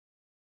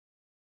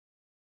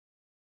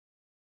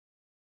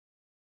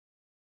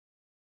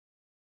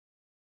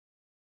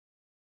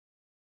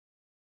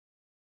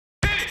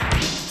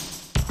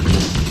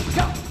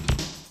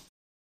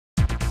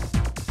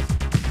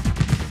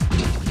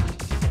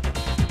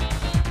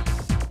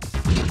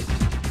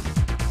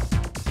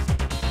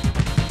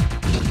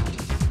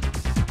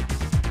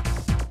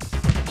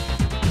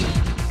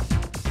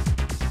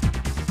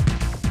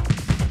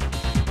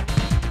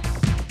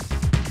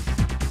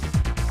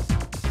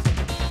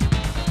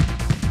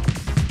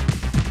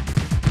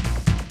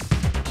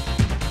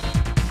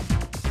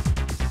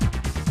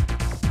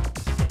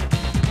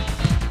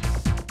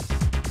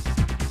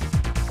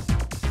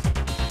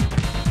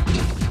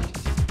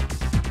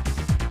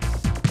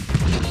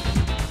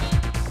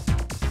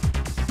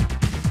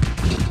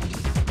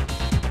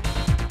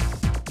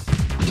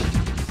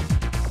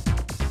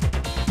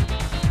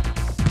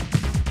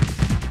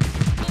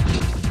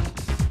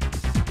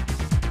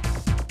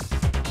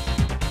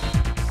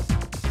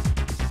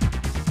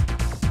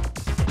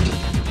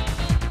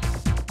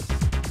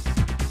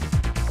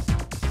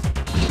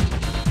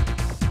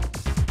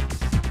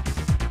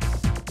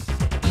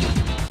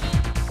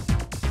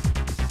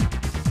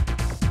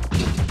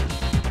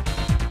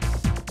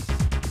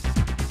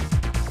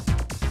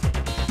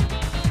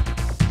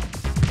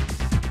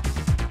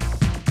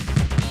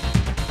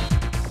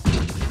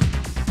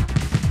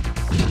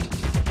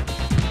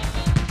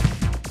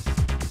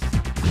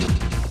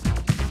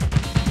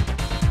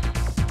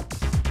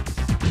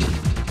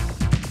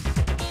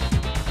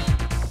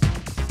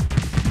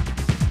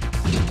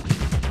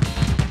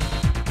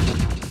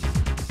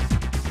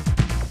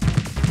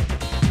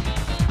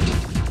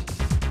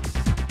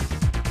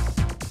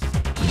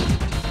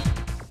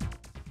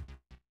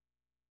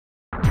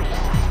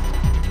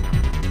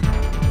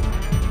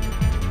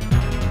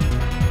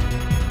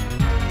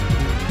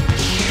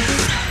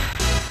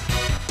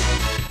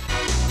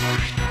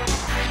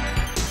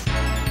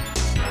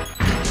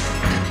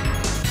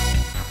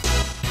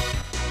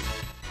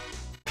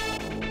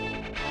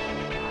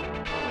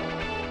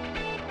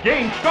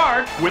Game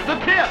starts with the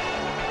tip.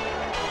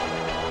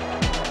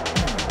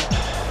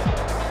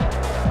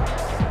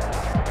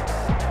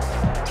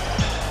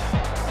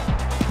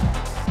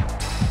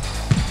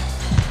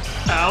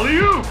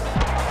 Alley-oop!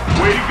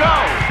 Way to go!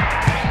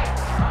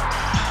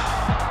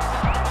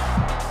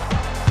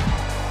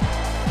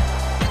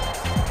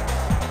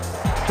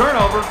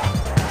 Turnover.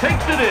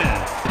 Takes it in.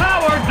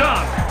 Power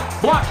dunk.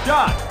 Block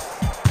shot.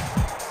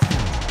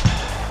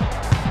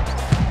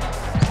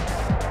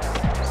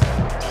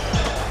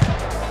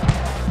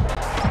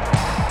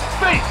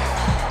 Fake.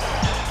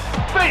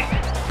 Fake.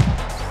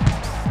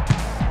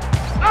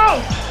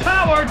 Oh!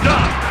 Power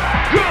dunk.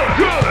 Good.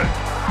 Good.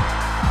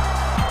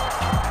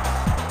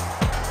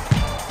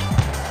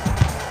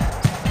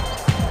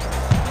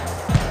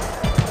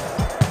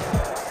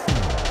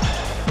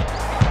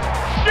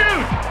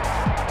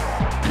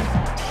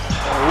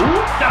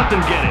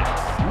 Doesn't get it.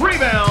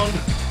 Rebound.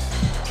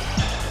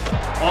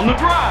 On the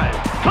drive.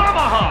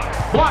 Tomahawk.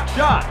 Block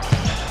shot.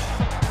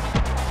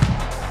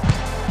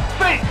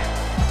 Fake.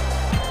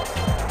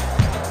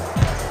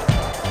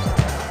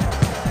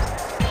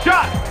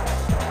 Shot.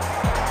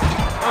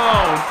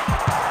 Oh.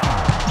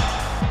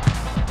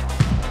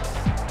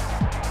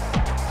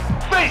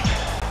 Fake.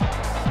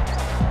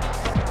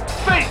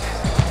 Fake.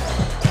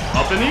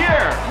 Up in the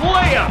air.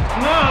 Layup.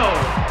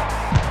 No.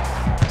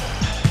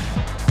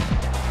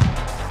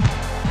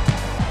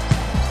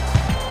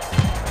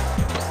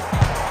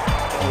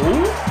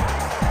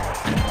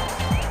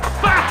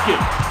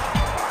 Basket!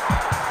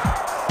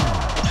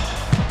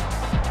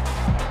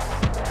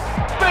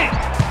 Fake!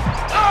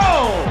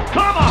 Oh!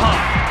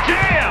 Tomahawk!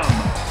 Jam!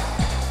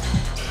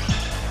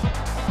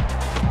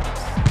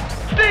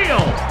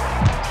 Steal!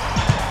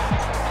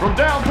 From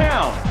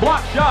downtown,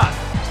 block shot.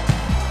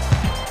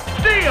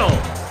 Steal!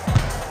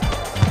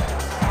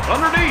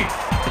 Underneath,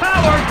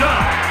 power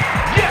dunk!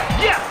 Yes,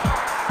 yes!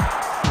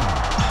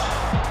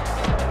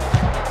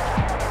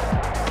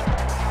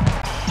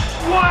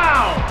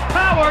 Wow!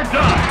 Power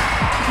dunk!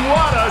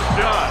 What a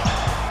shot!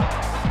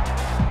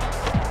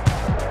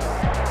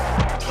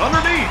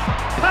 Underneath!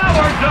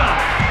 Power dunk!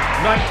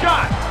 Nice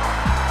shot!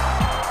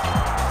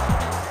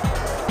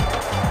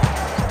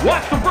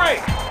 Watch the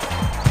break!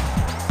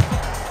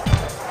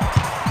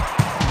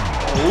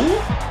 Oh!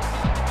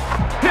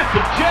 Hit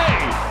the J!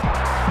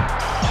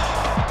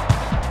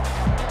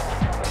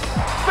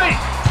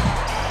 Fake!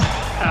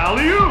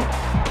 Alley-oop!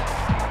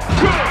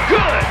 Good,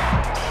 good!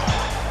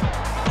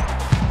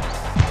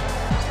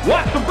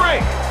 Watch the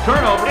break!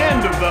 Turnover.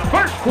 End of the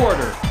first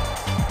quarter.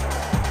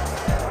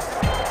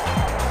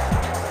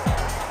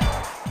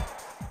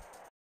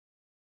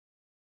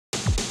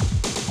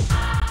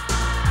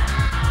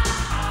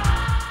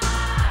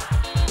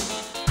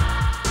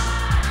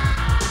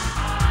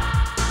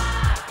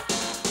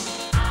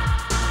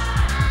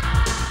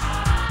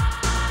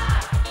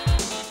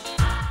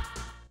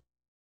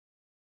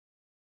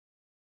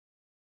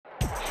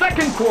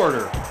 Second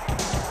quarter.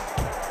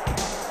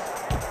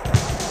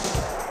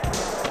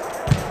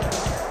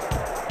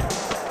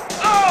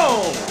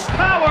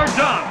 Power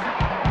dunk!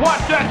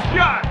 Watch that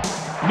shot!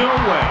 No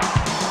way!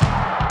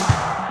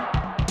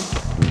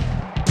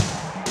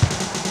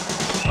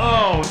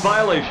 Oh,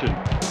 violation.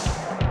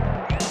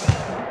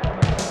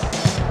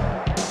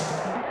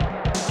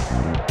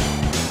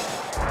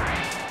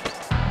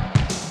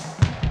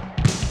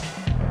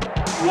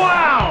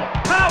 Wow!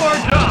 Power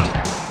dunk!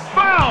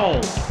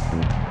 Foul!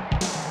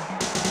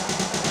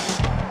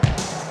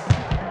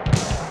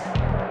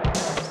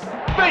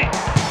 Fake!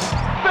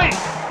 Fake!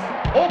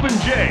 Open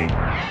J!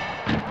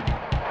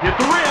 Hit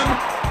the rim.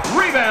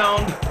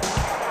 Rebound.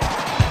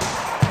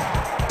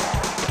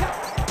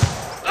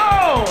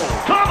 Oh!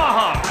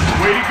 Tomahawk.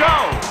 Way to go.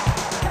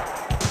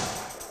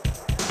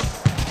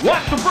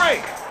 Watch the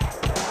break.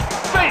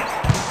 Fake.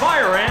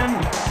 Fire end.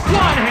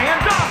 One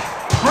hand up.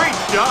 Great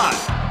shot.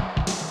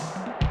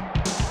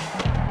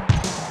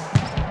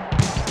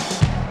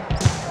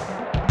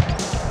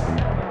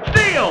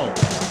 Steal.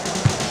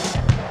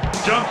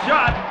 Jump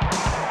shot.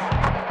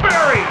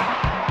 Buried.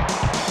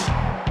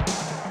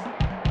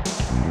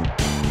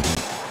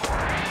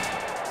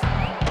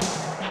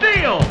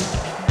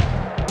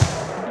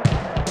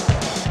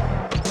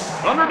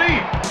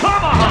 Underneath,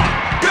 Tomahawk,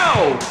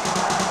 go!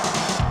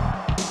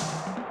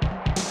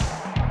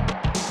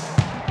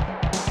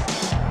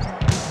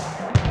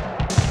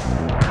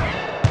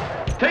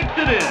 Takes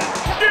it in,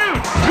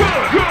 shoot,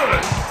 good,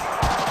 good!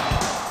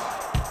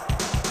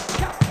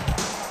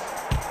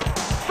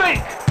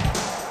 Fake!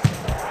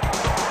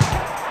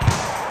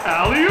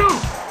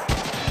 Alley-oop!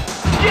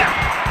 Yes!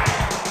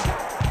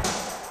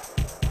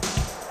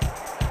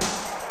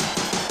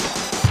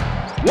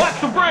 Watch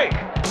the break!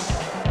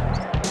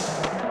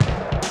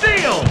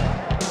 Steal!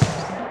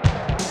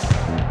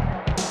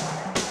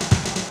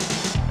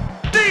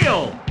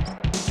 Steal!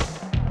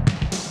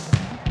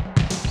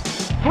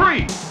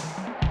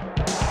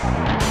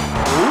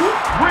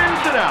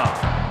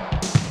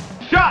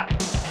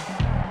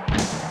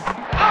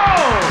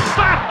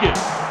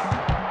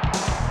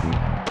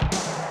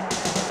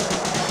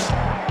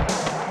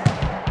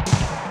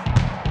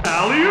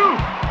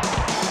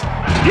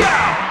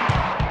 Yeah!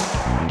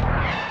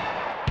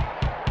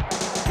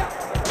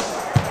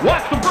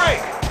 Watch the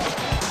break!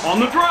 On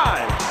the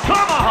drive!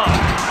 Tomahawk!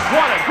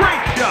 What a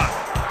great shot!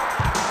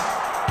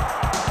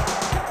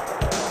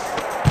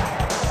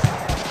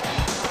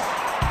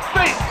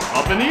 Fake!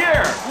 Up in the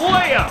air!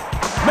 Layup!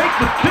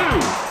 Makes it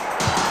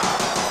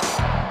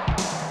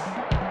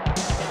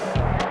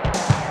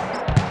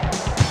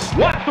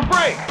 2! Watch the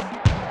break!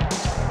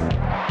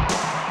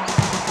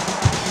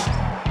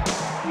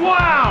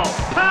 Wow!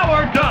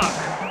 Power dunk!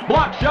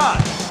 Block shot!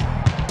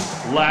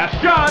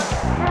 Last shot!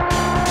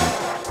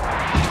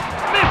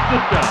 Missed the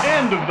shot!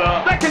 End of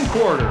the second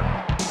quarter.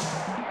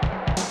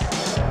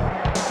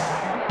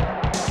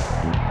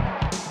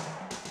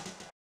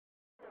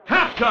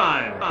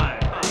 Halftime!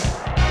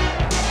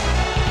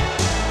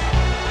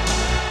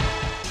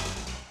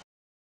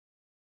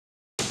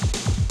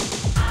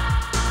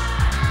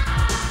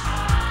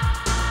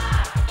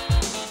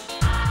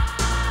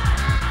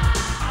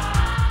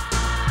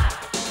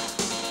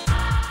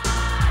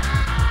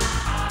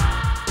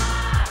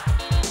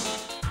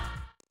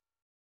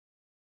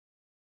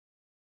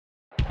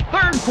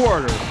 Third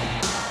quarter.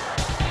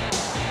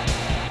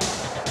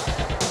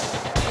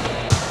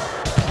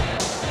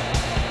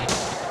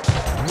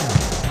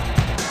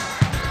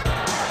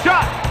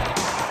 Shot.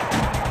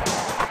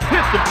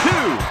 Hit the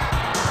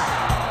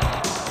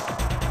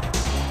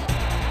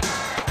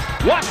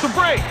 2. Watch the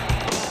break.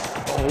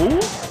 Oh.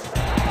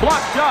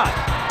 Block shot.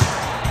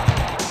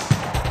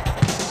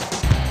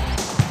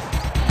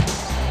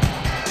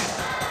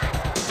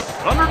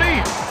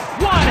 Underneath.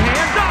 One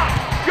hand up.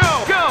 Go.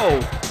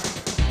 Go.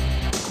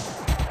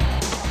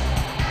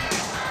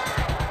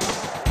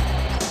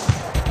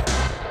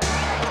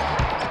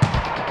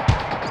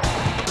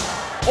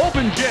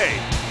 Open J.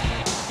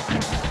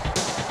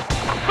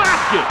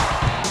 Basket.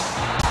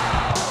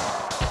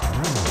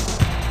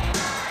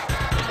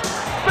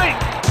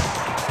 Fake.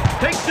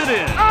 Takes it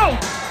in. Oh!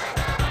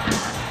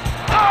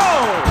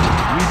 Oh!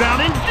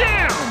 Rebound and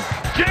jam!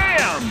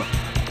 Jam!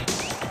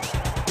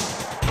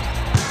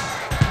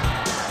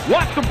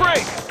 Watch the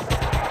break.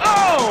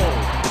 Oh!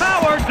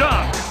 Power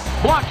dunk.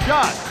 Block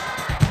shot.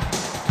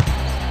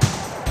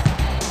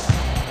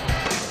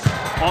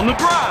 On the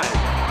drive.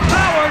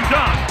 Power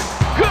dunk.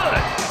 Good!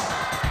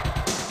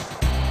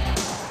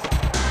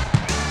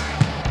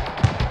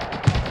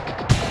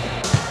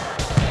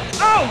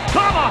 Oh,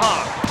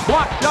 tomahawk!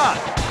 Block shot!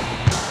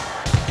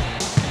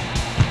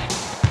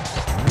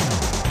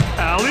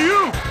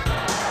 Alley-oop!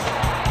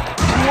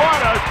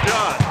 What a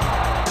shot!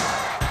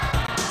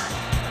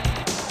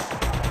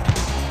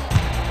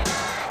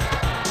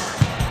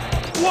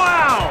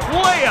 Wow!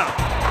 Layup!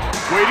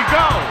 Way to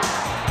go!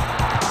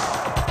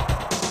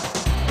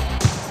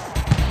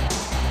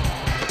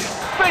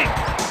 Fake!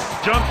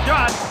 Jump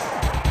shot!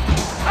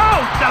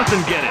 Oh!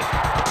 Doesn't get it!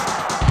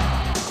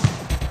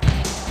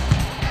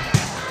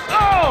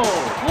 Oh!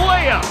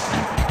 Layup!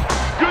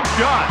 Good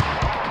shot!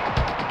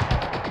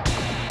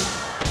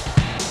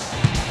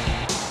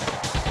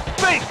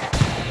 Fake!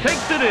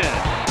 Takes it in!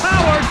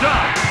 Power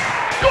dunk!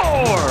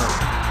 Score!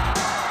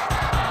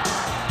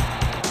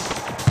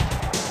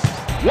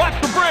 Watch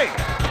the break!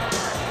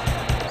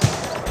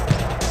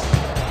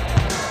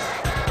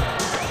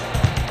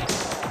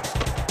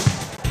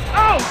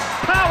 Oh!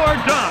 Power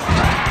dunk!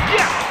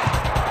 Yes!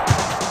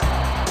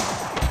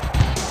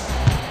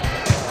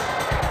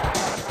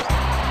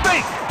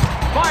 Fake!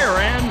 Fire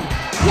and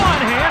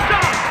one hand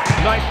dunk!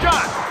 Nice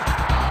shot!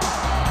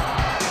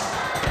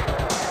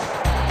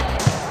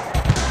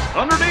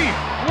 Underneath!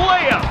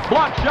 Layup!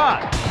 Block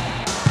shot!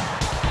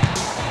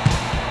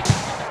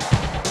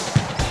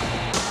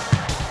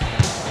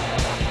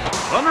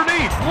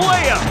 Underneath!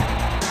 Layup!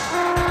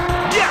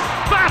 Yes!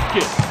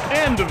 Basket!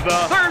 End of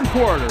the third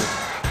quarter.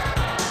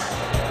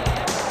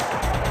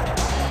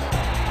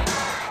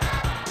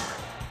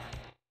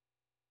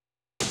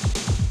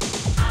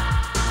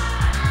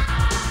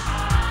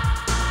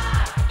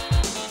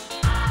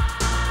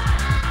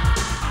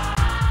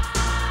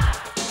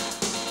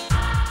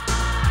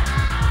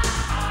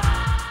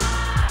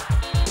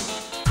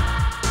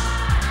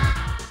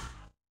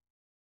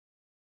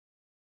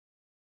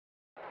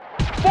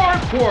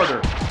 Fourth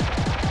quarter.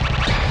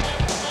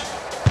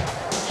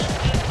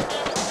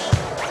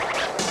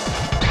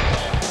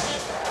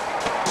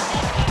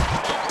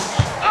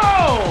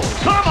 Oh!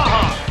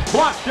 Tomahawk!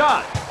 Block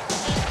shot.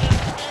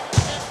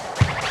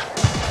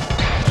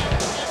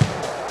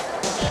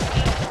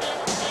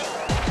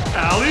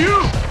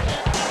 Alley-oop!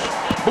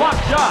 Block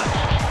shot.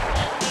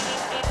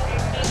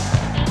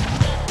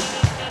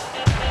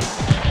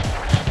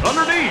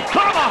 Underneath.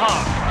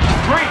 Tomahawk!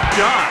 Great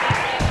shot.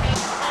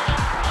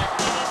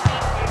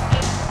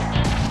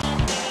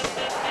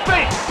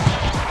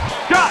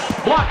 Shot!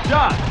 Block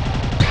shot!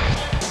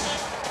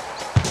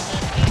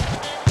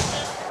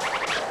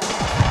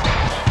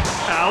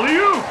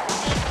 Alley-oop!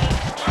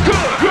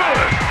 Good!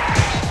 Good!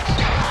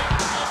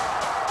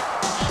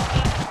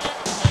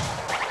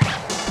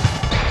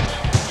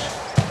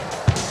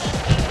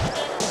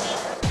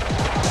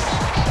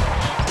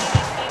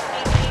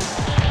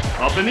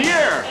 Up in the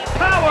air.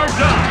 Power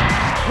dunk.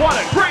 What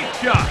a great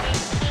shot.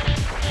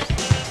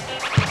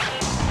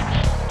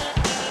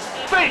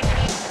 Fake.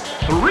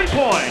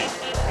 3-point.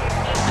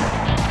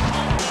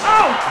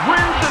 Oh,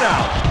 wins it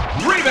out.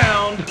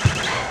 Rebound.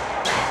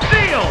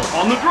 Steal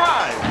on the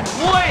drive.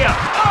 Layup.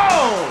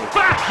 Oh,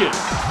 basket.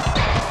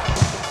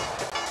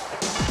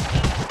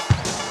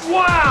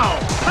 Wow,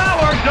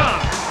 power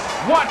dunk.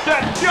 Watch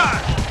that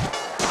shot.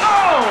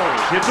 Oh,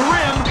 hit the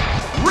rim.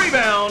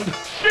 Rebound.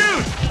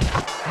 Shoot.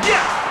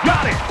 Yes,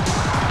 got it.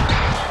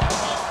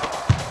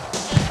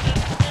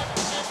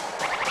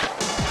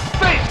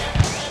 Fake.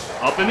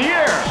 Up in the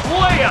air.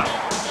 Layup.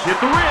 Hit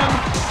the rim.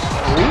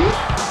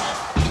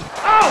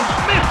 Oh,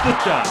 missed the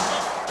shot.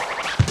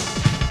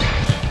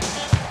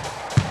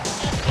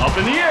 Up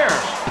in the air.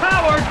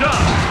 Power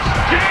dunk.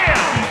 Jam.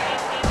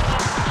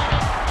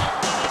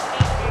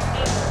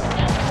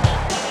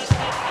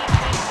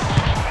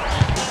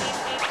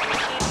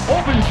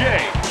 Open J.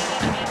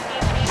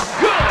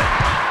 Good.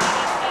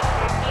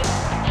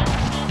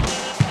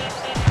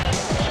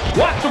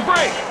 Watch the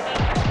break.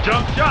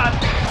 Jump shot.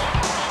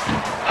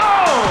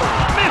 Oh,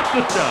 missed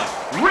the shot.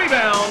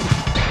 Rebound.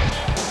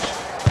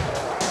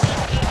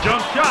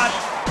 Jump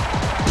shot.